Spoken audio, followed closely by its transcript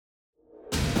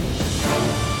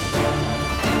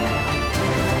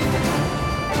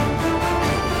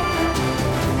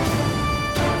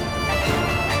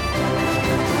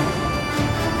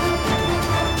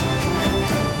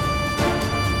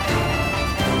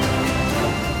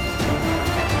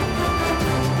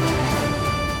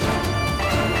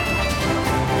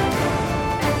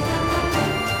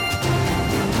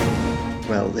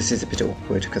this is a bit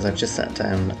awkward because I've just sat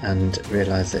down and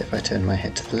realised that if I turn my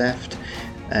head to the left,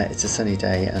 it's a sunny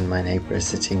day and my neighbour is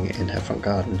sitting in her front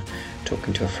garden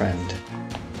talking to a friend,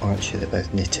 or actually they're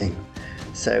both knitting.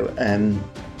 So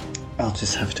I'll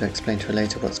just have to explain to her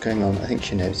later what's going on. I think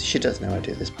she knows. She does know I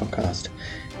do this podcast,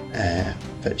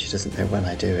 but she doesn't know when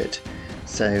I do it.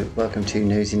 So welcome to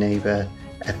Nosy Neighbour,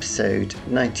 episode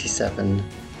 97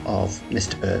 of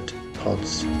Mr. Burt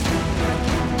Pods.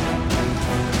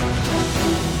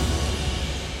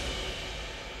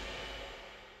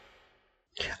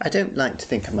 I don't like to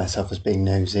think of myself as being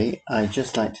nosy. I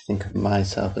just like to think of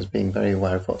myself as being very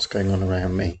aware of what's going on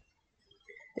around me.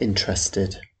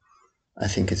 Interested, I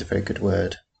think, is a very good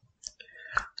word.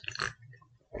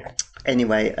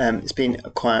 Anyway, it's been a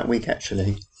quiet week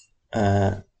actually,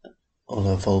 although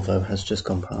Volvo has just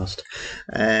gone past.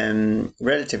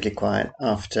 Relatively quiet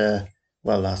after,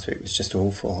 well, last week was just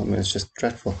awful. I mean, it was just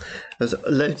dreadful. There's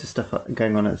loads of stuff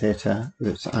going on at the theatre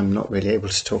that I'm not really able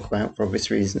to talk about for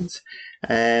obvious reasons.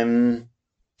 Yeah,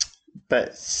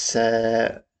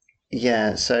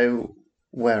 so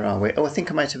where are we? Oh, I think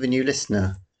I might have a new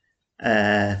listener.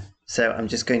 So I'm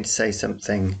just going to say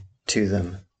something to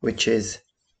them, which is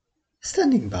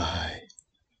standing by.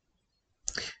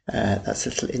 That's a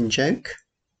little in-joke.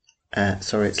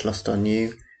 Sorry it's lost on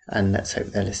you, and let's hope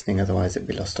they're listening, otherwise it'd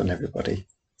be lost on everybody.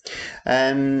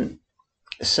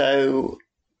 So,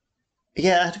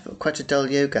 yeah, I had quite a dull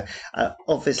yoga.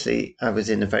 Obviously, I was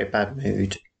in a very bad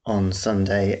mood on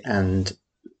Sunday and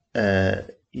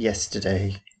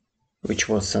yesterday, which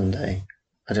was Sunday.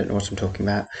 I don't know what I'm talking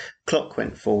about. Clock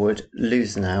went forward,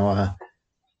 lose an hour,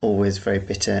 always very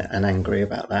bitter and angry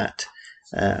about that,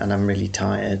 and I'm really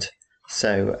tired.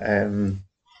 So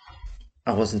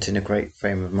I wasn't in a great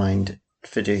frame of mind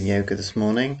for doing yoga this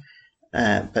morning,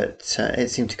 but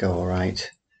it seemed to go all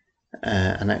right,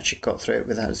 and actually got through it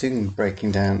without Zoom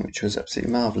breaking down, which was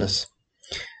absolutely marvellous.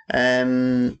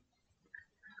 And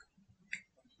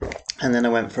then I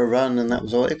went for a run, and that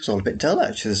was all. It was all a bit dull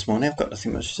actually this morning. I've got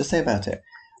nothing much to say about it.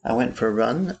 I went for a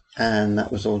run, and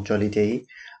that was all jolly-dee.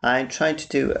 I tried to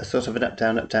do a sort of an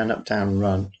up-down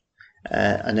run.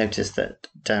 I noticed that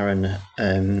Darren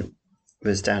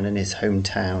was down in his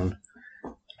hometown,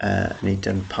 and he'd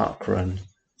done park run.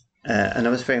 And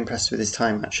I was very impressed with his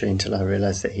time, actually, until I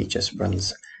realised that he just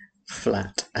runs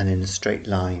flat and in a straight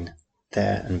line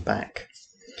there and back.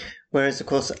 Whereas, of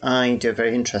course, I do a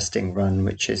very interesting run,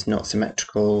 which is not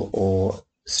symmetrical or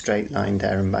straight line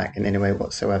there and back in any way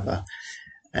whatsoever.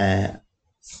 And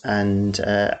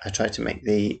I try to make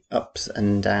the ups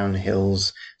and down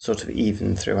hills sort of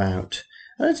even throughout.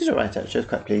 And I did all right, actually. I was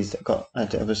quite pleased. I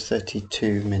was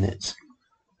 32 minutes,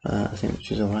 I think,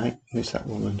 which is all right. Who's that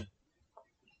woman?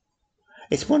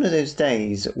 It's one of those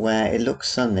days where it looks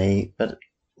sunny, but,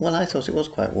 well, I thought it was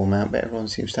quite warm out, but everyone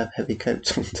seems to have heavy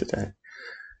coats on today.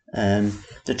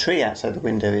 The tree outside the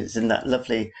window is in that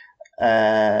lovely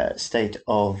state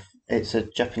of, it's a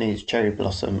Japanese cherry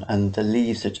blossom, and the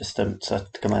leaves are just starting to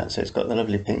come out, so it's got the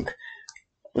lovely pink,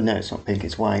 well, no, it's not pink,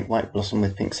 it's white blossom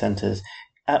with pink centres,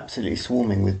 absolutely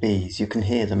swarming with bees. You can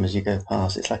hear them as you go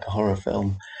past. It's like a horror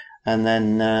film. And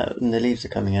then the leaves are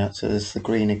coming out, so there's the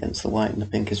green against the white, and the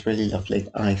pink is really lovely,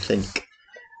 I think.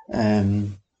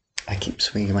 I keep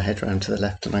swinging my head around to the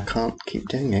left, and I can't keep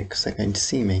doing it because they're going to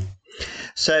see me.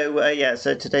 So,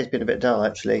 so today's been a bit dull,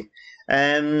 actually.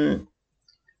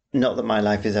 Not that my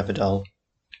life is ever dull.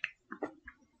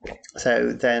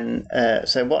 So then,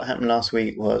 so what happened last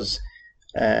week was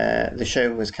the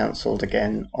show was cancelled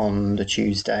again on the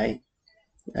Tuesday,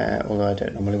 although I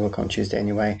don't normally work on Tuesday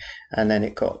anyway. And then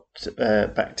it got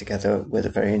back together with a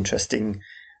very interesting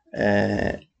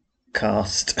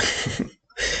cast.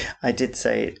 I did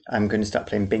say I'm going to start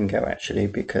playing bingo, actually,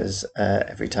 because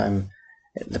every time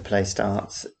the play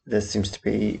starts, there seems to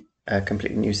be a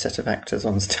completely new set of actors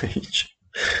on stage.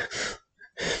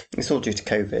 It's all due to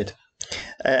COVID.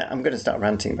 I'm going to start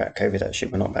ranting about COVID, actually.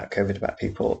 Well, not about COVID, about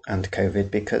people and COVID,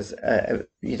 because,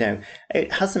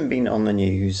 it hasn't been on the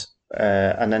news.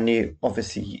 And I knew,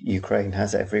 obviously, Ukraine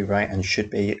has every right and should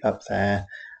be up there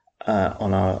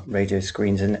on our radio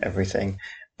screens and everything.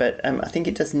 But I think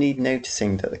it does need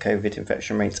noticing that the COVID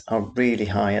infection rates are really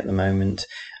high at the moment.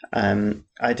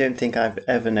 I don't think I've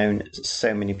ever known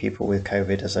so many people with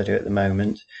COVID as I do at the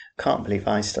moment. Can't believe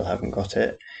I still haven't got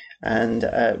it.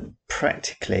 And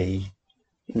practically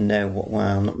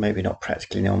maybe not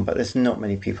practically none, but there's not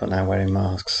many people now wearing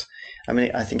masks. I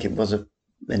mean, I think it was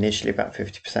initially about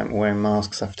 50% were wearing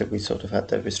masks after we sort of had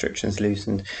the restrictions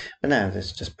loosened. But now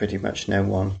there's just pretty much no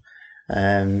one.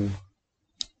 And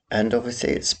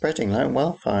obviously it's spreading like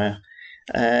wildfire.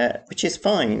 which is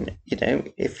fine,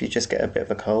 if you just get a bit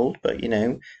of a cold. But,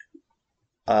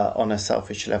 on a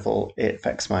selfish level, it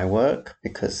affects my work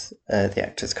because the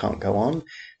actors can't go on.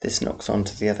 This knocks on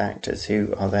to the other actors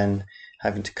who are then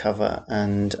having to cover,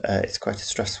 and it's quite a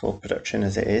stressful production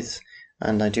as it is.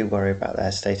 And I do worry about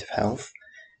their state of health.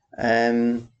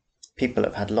 People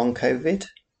have had long COVID.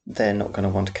 They're not going to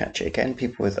want to catch it again.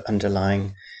 People with other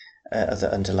underlying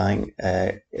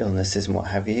illnesses and what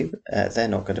have you, they're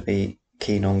not going to be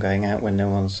keen on going out when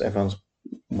everyone's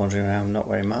wandering around not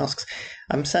wearing masks.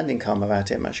 I'm standing calm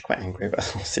about it. I'm actually quite angry about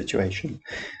the whole situation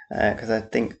because I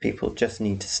think people just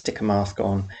need to stick a mask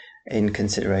on in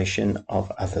consideration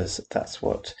of others. That's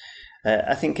what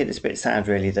I think. It's a bit sad,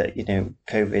 really, that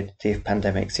COVID, the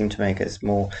pandemic, seemed to make us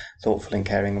more thoughtful and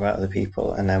caring about other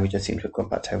people, and now we just seem to have gone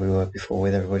back to how we were before,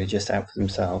 with everybody just out for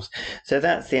themselves. So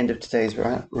that's the end of today's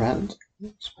rant.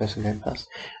 This person going past.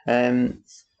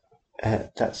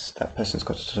 That person's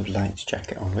got a sort of light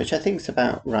jacket on, which I think is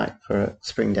about right for a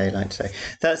spring day like today.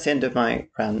 That's the end of my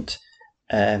rant,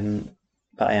 but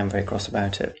I am very cross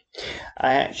about it.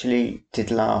 I actually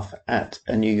did laugh at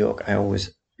a New York. I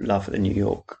always laugh at the New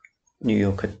Yorker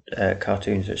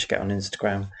cartoons which get on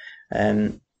Instagram.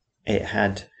 It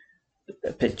had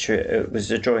a picture. It was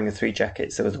a drawing of 3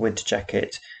 jackets. There was a winter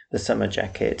jacket, the summer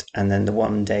jacket, and then the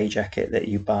one-day jacket that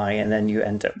you buy, and then you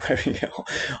end up wearing it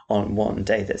on one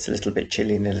day that's a little bit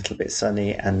chilly and a little bit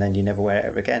sunny, and then you never wear it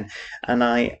ever again. And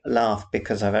I laugh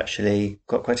because I've actually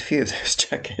got quite a few of those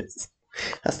jackets.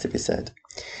 Has to be said.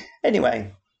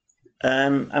 Anyway,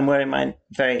 I'm wearing my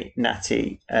very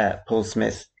natty Paul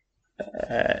Smith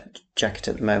jacket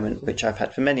at the moment, which I've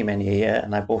had for many, many a year,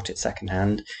 and I bought it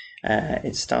secondhand.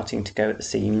 It's starting to go at the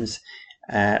seams.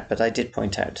 But I did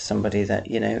point out to somebody that,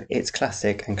 it's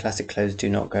classic, and classic clothes do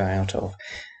not go out of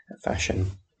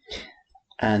fashion.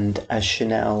 And as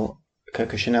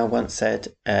Coco Chanel once said,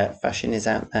 fashion is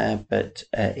out there, but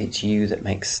it's you that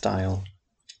makes style.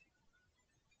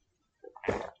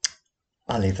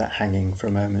 I'll leave that hanging for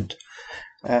a moment.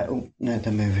 No,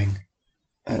 they're moving.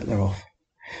 They're off.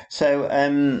 So,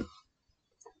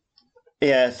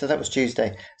 so that was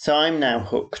Tuesday. So I'm now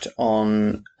hooked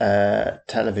on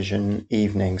television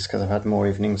evenings, because I've had more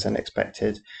evenings than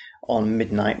expected, on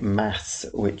Midnight Mass,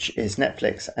 which is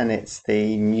Netflix, and it's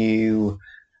the new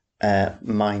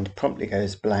Mind Promptly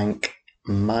Goes Blank.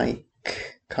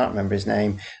 Mike, can't remember his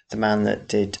name, the man that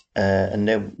did, and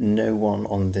no one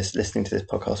on this listening to this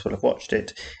podcast will have watched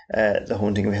it, The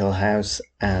Haunting of Hill House,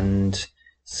 and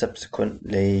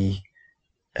subsequently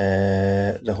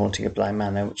The Haunting of Bly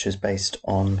Manor, which is based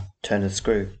on Turner the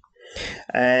Screw.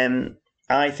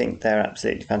 I think they're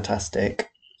absolutely fantastic,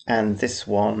 and this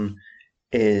one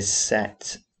is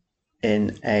set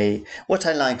in what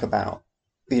I like about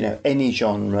any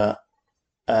genre,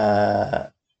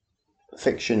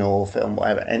 fiction or film,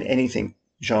 whatever, and anything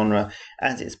genre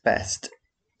at its best,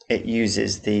 it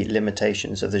uses the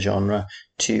limitations of the genre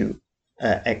to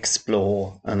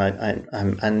explore, and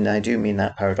I do mean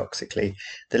that paradoxically,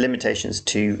 the limitations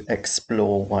to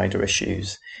explore wider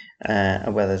issues,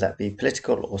 whether that be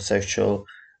political or social,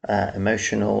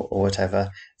 emotional or whatever.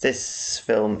 This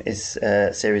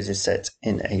series is set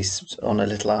on a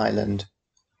little island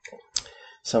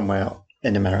somewhere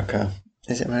in America.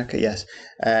 Is it America? Yes.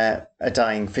 A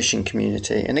dying fishing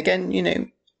community, and again,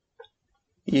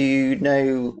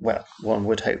 well, one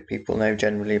would hope people know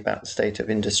generally about the state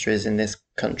of industries in this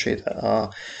country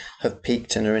that have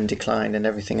peaked and are in decline and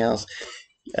everything else.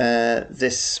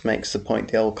 This makes the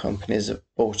point the old companies have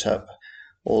bought up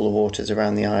all the waters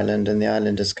around the island, and the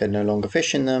islanders can no longer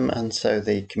fish in them, and so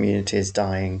the community is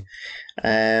dying.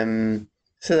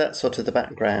 So that's sort of the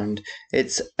background.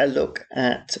 It's a look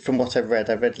at, from what I've read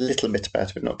a little bit about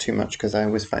it, but not too much, because I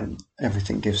always find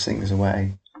everything gives things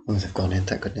away. Once they've gone in,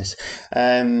 thank goodness.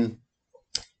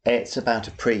 It's about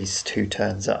a priest who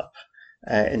turns up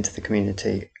into the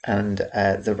community, and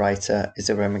the writer is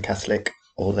a Roman Catholic,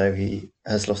 although he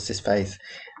has lost his faith.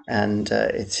 And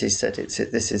he said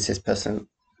this is his personal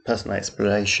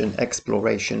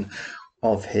exploration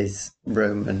of his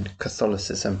Roman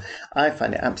Catholicism. I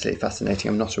find it absolutely fascinating.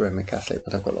 I'm not a Roman Catholic,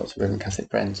 but I've got lots of Roman Catholic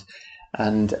friends,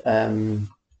 and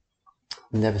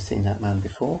never seen that man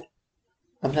before.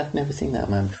 I've never seen that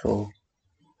man before.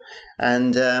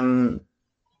 And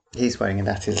he's wearing a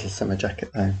natty little summer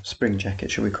jacket, though. Spring jacket,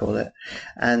 should we call it.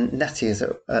 And natty is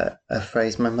a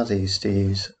phrase my mother used to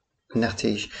use.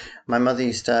 Natty. My mother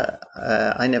used to...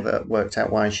 I never worked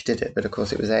out why she did it, but of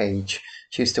course it was age.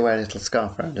 She used to wear a little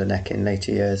scarf around her neck in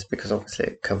later years, because obviously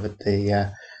it covered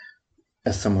the...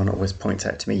 as someone always points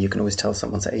out to me, you can always tell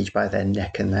someone's age by their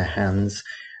neck and their hands.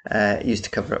 used to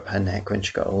cover up her neck when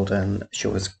she got older, and she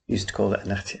always used to call it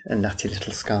a natty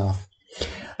little scarf.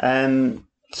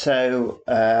 So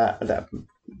that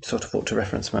sort of ought to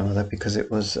reference my mother, because it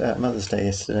was Mother's Day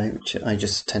yesterday, which I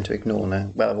just tend to ignore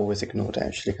now. Well, I've always ignored it,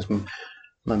 actually, because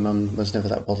my mum was never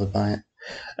that bothered by it.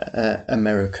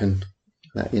 American,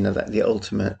 that the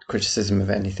ultimate criticism of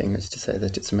anything is to say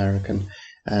that it's American,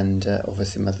 and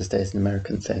obviously Mother's Day is an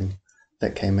American thing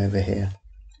that came over here,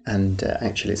 and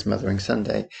actually it's Mothering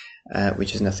Sunday,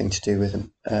 which has nothing to do with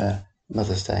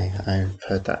Mother's Day. I've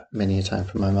heard that many a time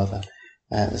from my mother.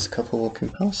 There's a couple walking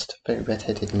past, a very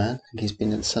red-headed man. I think he's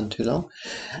been in the sun too long.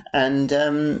 And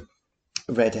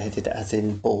red-headed as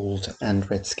in bald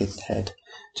and red-skinned head.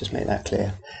 Just make that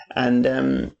clear. And,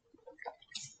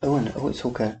 it's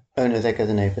all go. Oh, no, there go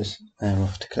the neighbours. They're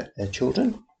off to collect their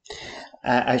children.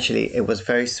 Actually, it was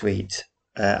very sweet.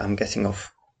 I'm getting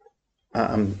off.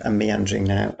 I'm meandering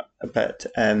now. But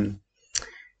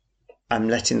I'm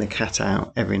letting the cat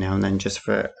out every now and then just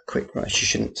for a quick run. She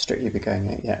shouldn't strictly be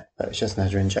going out yet, but she hasn't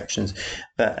had her injections.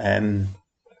 But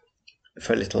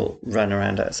for a little run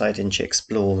around outside, and she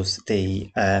explores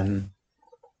the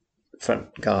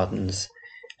front gardens.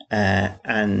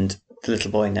 And the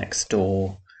little boy next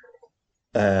door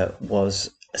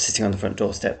was sitting on the front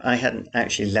doorstep. I hadn't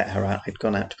actually let her out. I'd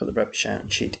gone out to put the rubbish out,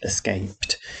 and she'd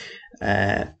escaped.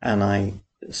 And I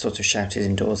sort of shouted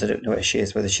indoors, I don't know where she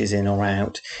is, whether she's in or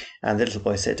out. And the little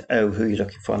boy said, "Oh, who are you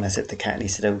looking for?" And I said, "The cat." And he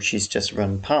said, "Oh, she's just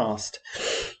run past."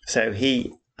 So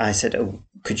I said, "Oh,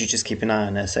 could you just keep an eye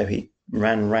on her?" So he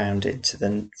ran round into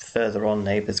the further on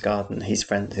neighbour's garden. His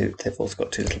friend, they've also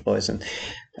got two little boys, and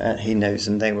he knows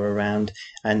them. They were around,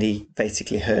 and he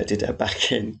basically herded her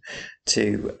back in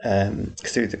to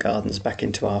through the gardens back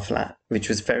into our flat, which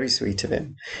was very sweet of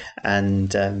him.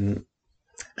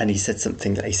 And he said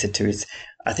something that he said to his,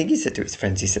 I think he said to his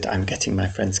friends, he said, "I'm getting my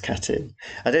friend's cat in."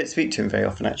 I don't speak to him very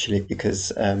often, actually,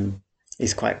 because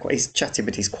he's chatty,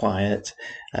 but he's quiet.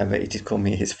 But he did call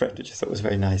me his friend, which I thought was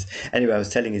very nice. Anyway, I was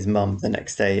telling his mum the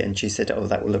next day, and she said, "Oh,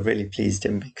 that will have really pleased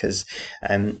him, because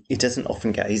he doesn't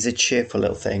often he's a cheerful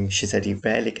little thing." She said he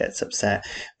rarely gets upset,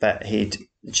 but he'd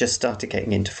just started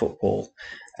getting into football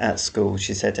at school.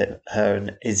 She said that her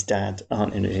and his dad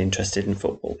aren't really interested in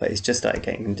football, but he's just started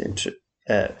getting into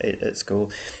at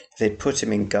school. They'd put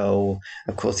him in goal.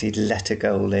 Of course, he'd let a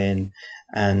goal in,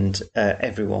 and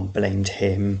everyone blamed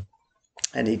him,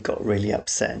 and he got really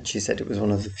upset. And she said it was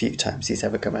one of the few times he's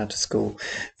ever come out of school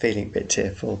feeling a bit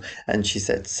tearful. And she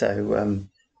said, so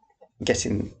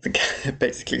getting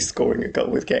basically scoring a goal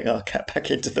with getting our cat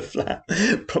back into the flat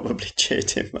probably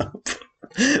cheered him up,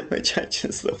 which I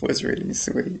just thought was really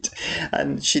sweet.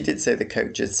 And she did say, the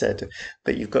coach had said,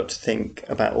 "But you've got to think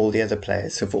about all the other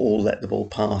players who've all let the ball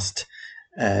past.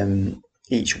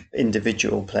 Each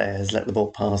individual player has let the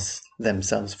ball pass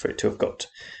themselves for it to have got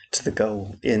to the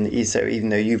goal. So even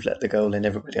though you've let the goal in,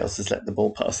 everybody else has let the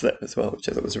ball pass them as well," which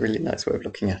I thought was a really nice way of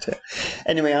looking at it.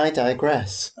 Anyway, I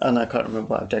digress, and I can't remember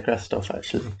what I've digressed off,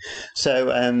 actually. So,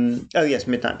 oh yes,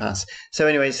 Midnight Mass. So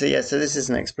anyway, so this is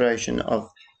an exploration of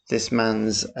this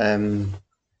man's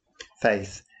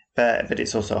faith, but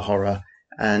it's also horror,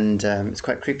 and it's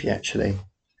quite creepy, actually.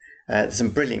 There's some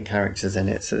brilliant characters in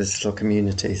it, so there's little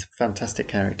communities, fantastic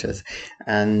characters,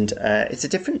 and it's a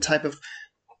different type of.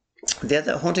 The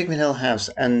other Haunting of Hill House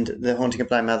and The Haunting of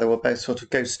Bly Manor were both sort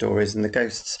of ghost stories, and the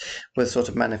ghosts were sort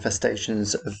of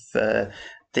manifestations of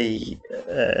the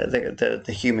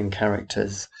human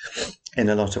characters in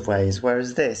a lot of ways,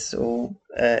 whereas this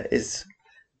is.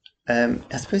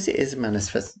 I suppose it is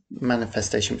a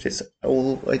manifestation, but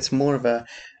it's more of a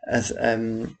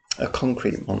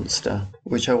concrete monster,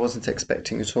 which I wasn't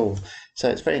expecting at all. So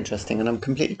it's very interesting, and I'm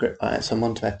completely gripped by it. So I'm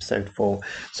on to episode 4.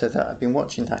 So that I've been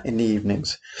watching that in the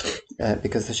evenings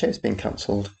because the show's been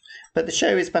cancelled. But the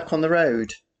show is back on the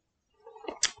road,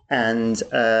 and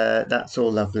that's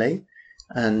all lovely.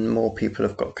 And more people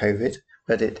have got COVID,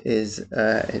 but it's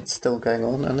still going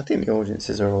on, and I think the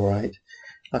audiences are all right.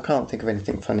 I can't think of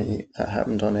anything funny that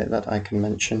happened on it that I can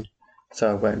mention, so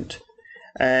I won't.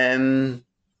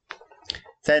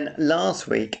 Then last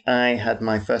week I had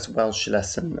my first Welsh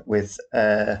lesson with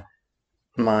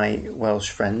my Welsh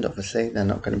friend. Obviously, they're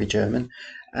not going to be German,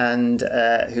 and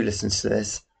who listens to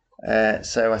this.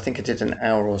 So I think I did an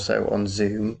hour or so on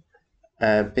Zoom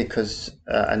because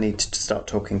I need to start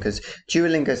talking, because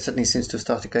Duolingo suddenly seems to have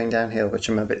started going downhill, which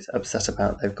I'm a bit upset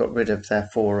about. They've got rid of their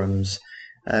forums,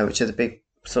 which are the big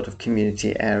sort of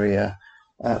community area.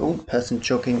 Person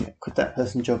jogging. Could that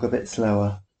person jog a bit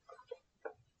slower?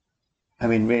 I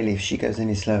mean, really, if she goes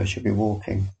any slower, she'll be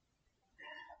walking.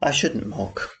 I shouldn't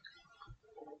mock.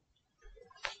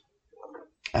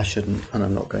 I shouldn't, and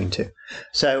I'm not going to.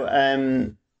 So,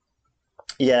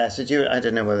 so I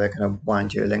don't know whether they're going to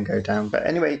wind Duolingo down. But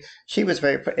anyway, she was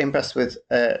very impressed with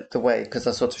the way, because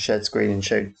I sort of shared screen and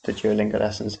showed the Duolingo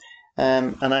lessons.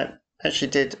 And I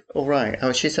actually did all right.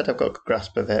 Oh, she said I've got a good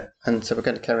grasp of it. And so we're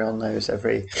going to carry on those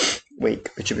every week,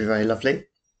 which would be very lovely.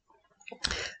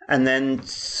 And then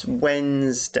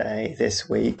Wednesday this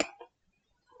week,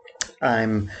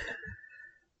 I'm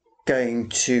going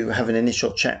to have an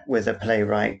initial chat with a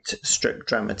playwright, stroke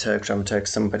dramaturg,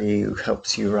 somebody who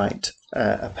helps you write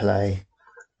a play.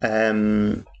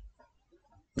 Doesn't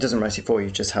write it for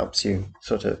you, just helps you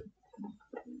sort of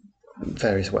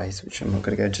various ways, which I'm not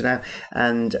going to go into now.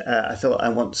 And I thought I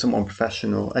want someone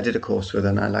professional. I did a course with her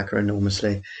and I like her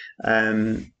enormously.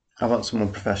 I want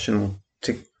someone professional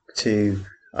to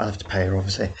I'll have to pay her,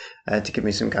 obviously, to give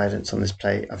me some guidance on this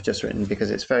play I've just written,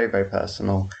 because it's very, very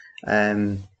personal.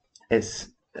 It's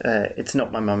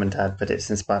not my mum and dad, but it's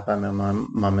inspired by my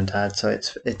mum and dad. So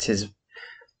it is,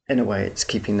 in a way, it's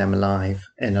keeping them alive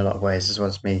in a lot of ways, as well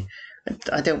as me.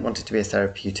 I don't want it to be a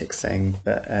therapeutic thing,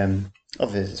 but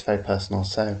obviously it's very personal.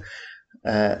 So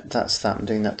that's that. I'm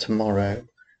doing that tomorrow.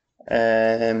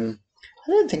 I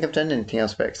don't think I've done anything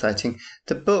else very exciting.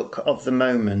 The book of the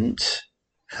moment.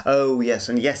 Oh, yes,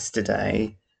 and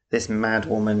yesterday, this mad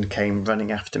woman came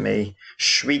running after me,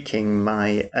 shrieking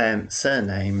my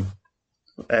surname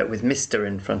with Mr.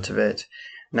 in front of it.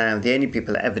 Now, the only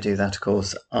people that ever do that, of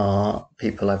course, are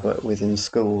people I've worked with in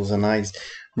schools, and I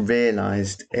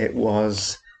realised it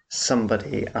was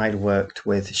somebody I'd worked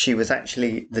with. She was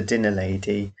actually the dinner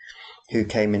lady who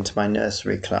came into my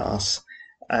nursery class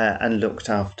and looked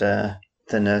after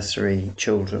the nursery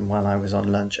children while I was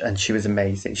on lunch, and she was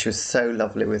amazing. She was so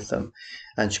lovely with them,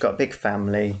 and she got a big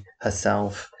family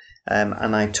herself,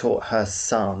 and I taught her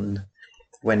son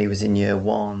when he was in year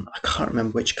 1. I can't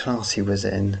remember which class he was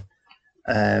in.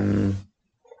 I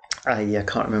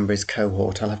can't remember his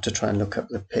cohort. I'll have to try and look up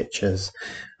the pictures.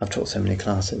 I've taught so many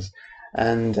classes.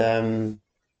 And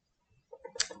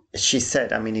she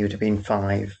said, he would have been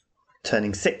 5,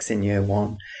 turning 6 in year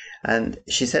 1. And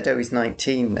she said, oh, he's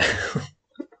 19 now.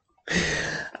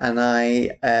 And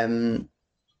I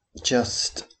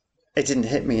it didn't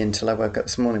hit me until I woke up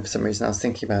this morning for some reason. I was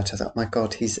thinking about it. I thought, my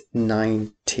God, he's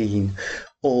 19.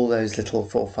 All those little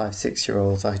 4, 5,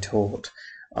 6-year-olds I taught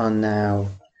are now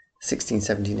 16,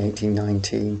 17, 18,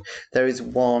 19. There is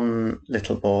one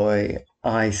little boy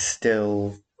I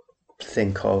still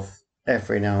think of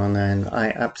every now and then. I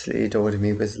absolutely adored him.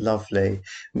 He was lovely,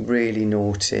 really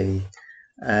naughty,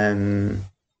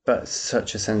 but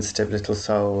such a sensitive little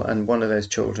soul, and one of those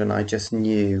children I just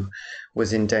knew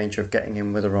was in danger of getting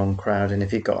in with the wrong crowd, and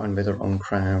if he got in with the wrong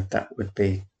crowd, that would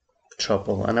be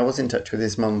trouble. And I was in touch with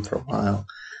his mum for a while,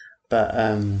 but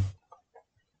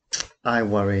I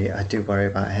do worry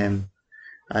about him,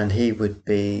 and he would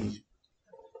be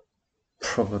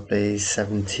probably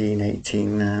 17,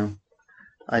 18 now.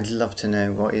 I'd love to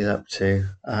know what he's up to,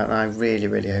 and I really,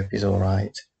 really hope he's all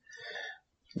right.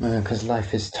 Because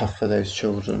life is tough for those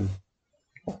children.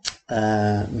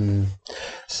 So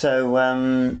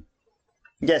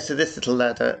this little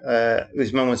lad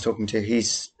whose mum was talking to,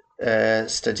 he's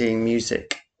studying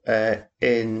music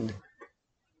in,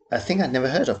 I think I'd never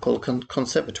heard of, called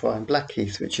Conservatoire in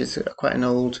Blackheath, which is quite an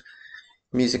old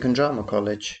music and drama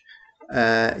college.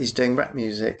 He's doing rap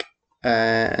music,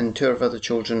 and 2 of other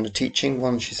children are teaching.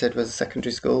 One, she said, was a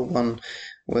secondary school. One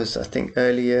was, I think,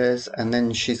 early years, and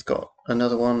then she's got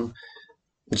another one.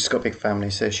 She's got a big family,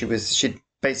 so she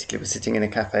basically was sitting in a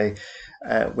cafe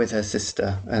with her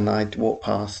sister, and I'd walked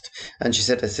past, and she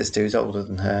said her sister, who's older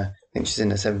than her, I think she's in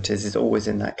her 70s, is always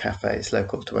in that cafe. It's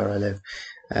local to where I live,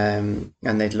 and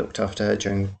they'd looked after her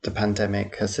during the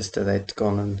pandemic. Her sister, they'd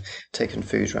gone and taken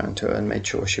food round to her and made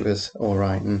sure she was all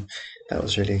right, and that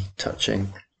was really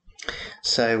touching.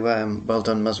 So well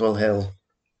done, Muswell Hill.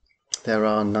 There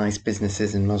are nice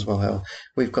businesses in Muswell Hill.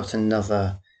 We've got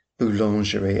another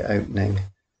boulangerie opening,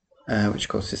 which of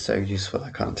course is so useful, I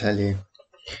can't tell you.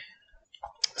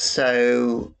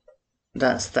 So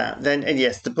that's that. Then, and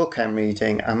yes, the book I'm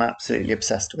reading, I'm absolutely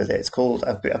obsessed with it. It's called,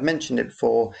 I've mentioned it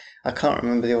before, I can't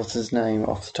remember the author's name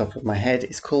off the top of my head.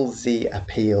 It's called The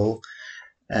Appeal,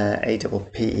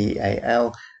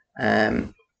 Appeal.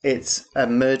 It's a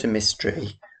murder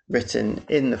mystery written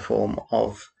in the form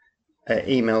of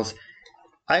emails.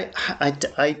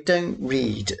 I don't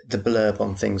read the blurb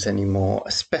on things anymore,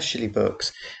 especially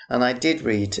books. And I did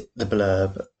read the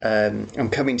blurb. I'm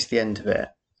coming to the end of it.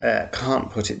 Can't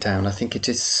put it down. I think it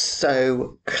is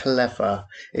so clever.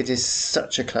 It is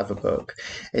such a clever book.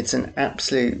 It's an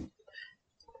absolute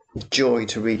joy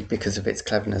to read because of its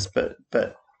cleverness. But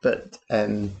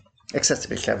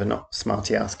Excessively clever, not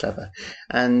smarty ass clever.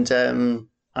 And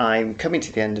I'm coming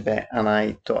to the end of it, and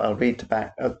I thought I'll read the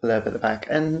blurb at the back.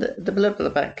 And the blurb at the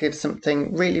back gives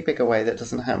something really big away that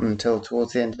doesn't happen until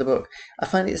towards the end of the book. I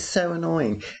find it so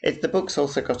annoying. The book's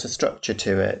also got a structure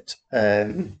to it,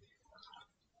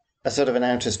 a sort of an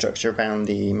outer structure around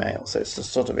the email. So it's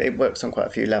it works on quite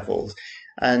a few levels.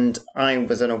 And I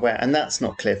was unaware, and that's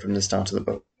not clear from the start of the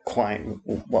book quite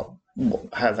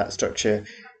how that structure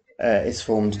is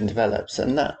formed and develops,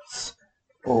 and that's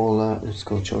all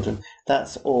school children.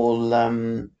 That's all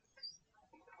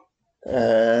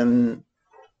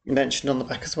mentioned on the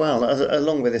back as well,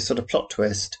 along with this sort of plot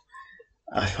twist.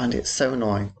 I find it so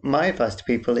annoying. My advice to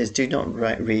people is do not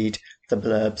read the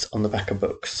blurbs on the back of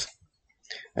books.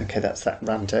 Okay, that's that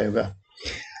rant over.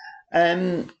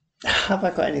 Have I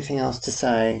got anything else to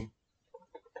say?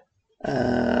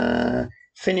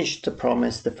 Finished The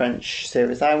Promise, the French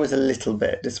series. I was a little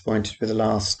bit disappointed with the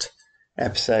last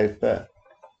episode, but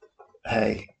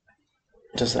hey,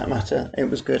 does that matter? It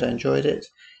was good. I enjoyed it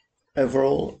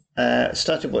overall.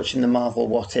 Started watching the Marvel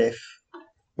What If,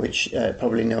 which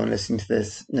probably no one listening to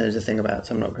this knows a thing about,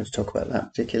 so I'm not going to talk about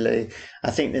that particularly.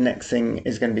 I think the next thing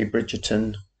is going to be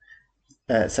Bridgerton,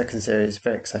 second series.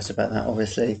 Very excited about that,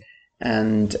 obviously.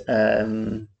 And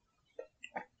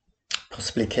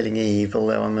possibly Killing Eve,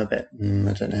 although I'm a bit,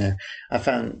 I don't know. I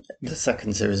found the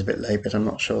second series a bit late, but I'm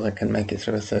not sure I can make it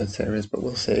through a third series, but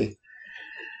we'll see.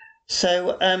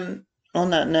 So, on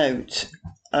that note,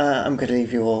 I'm going to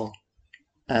leave you all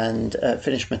and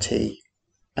finish my tea,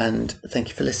 and thank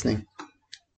you for listening.